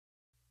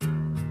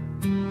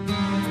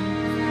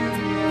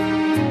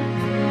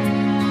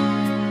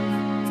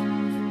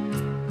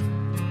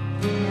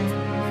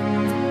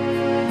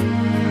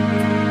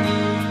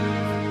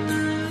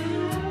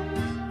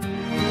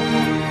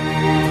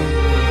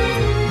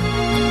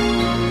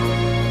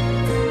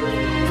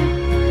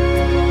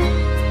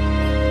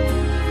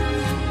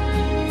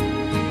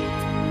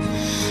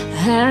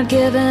I'd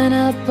given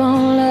up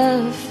on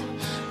love,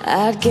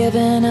 I'd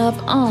given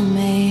up on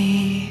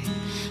me.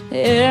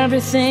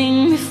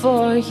 Everything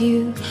before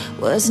you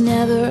was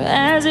never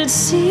as it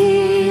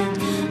seemed.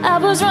 I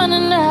was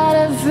running out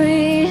of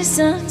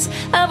reasons,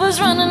 I was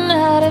running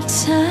out of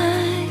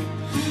time.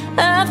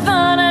 I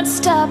thought I'd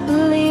stop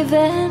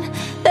believing,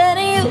 then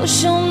you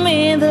showed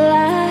me the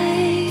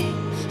light.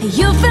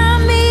 You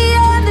found me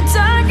in the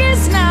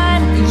darkest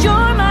night.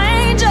 You're my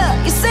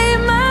angel, you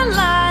saved my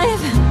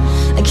life.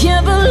 I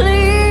can't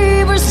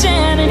believe we're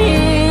standing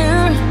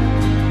here.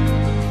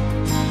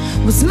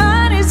 What's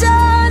mine is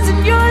yours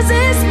and yours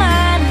is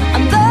mine. I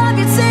love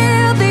you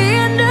till the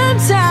end of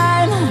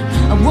time.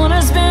 I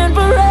wanna spend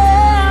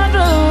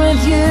forever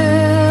with you.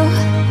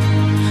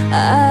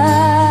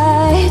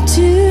 I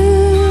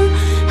do,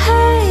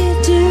 I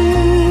do,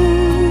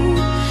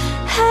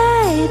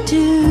 I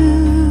do.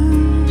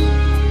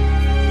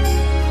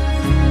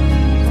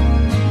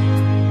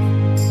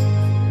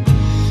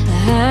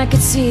 I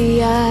could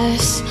see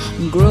us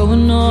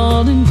growing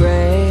old and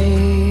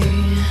gray,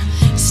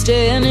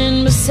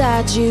 standing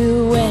beside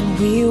you when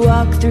we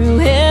walk through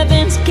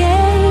heaven's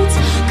gates.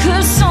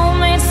 'Cause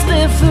soulmates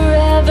live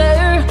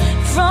forever,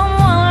 from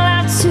one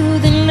life to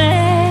the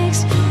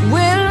next.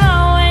 We'll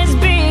always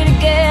be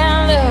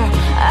together,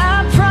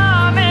 I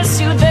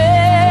promise you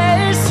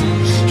this.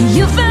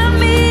 You found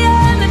me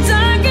in the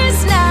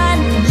darkest night.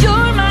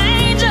 You're my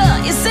angel,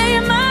 you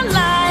saved my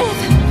life.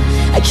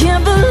 I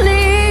can't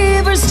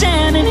believe we're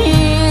standing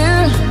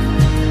here.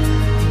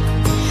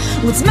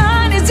 What's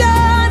mine is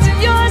yours and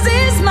yours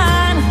is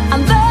mine. I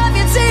love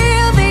you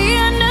till the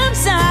end of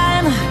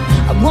time.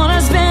 I wanna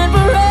spend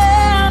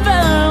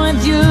forever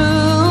with you.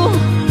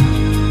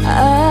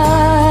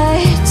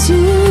 I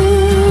do,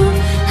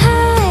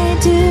 I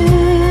do,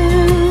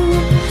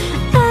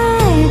 I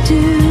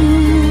do.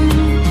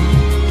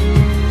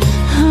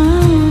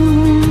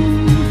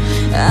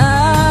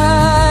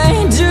 I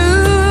do,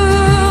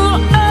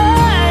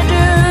 I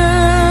do,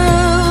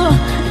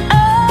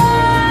 I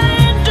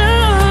do.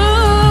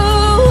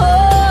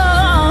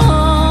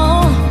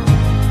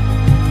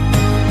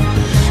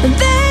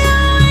 They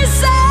always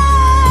say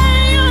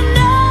you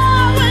know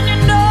when you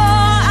know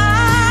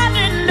I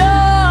didn't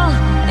know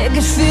it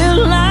could feel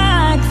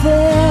like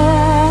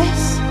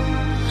this.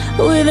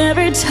 With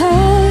every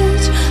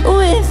touch,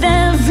 with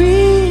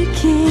every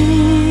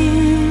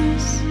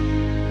kiss.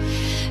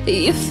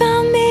 You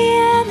found me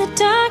in the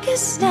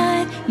darkest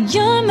night.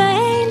 You're my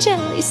angel,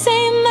 you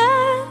saved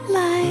my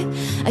life.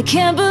 I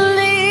can't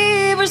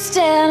believe we're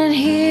standing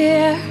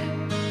here.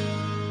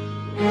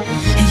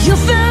 You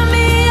found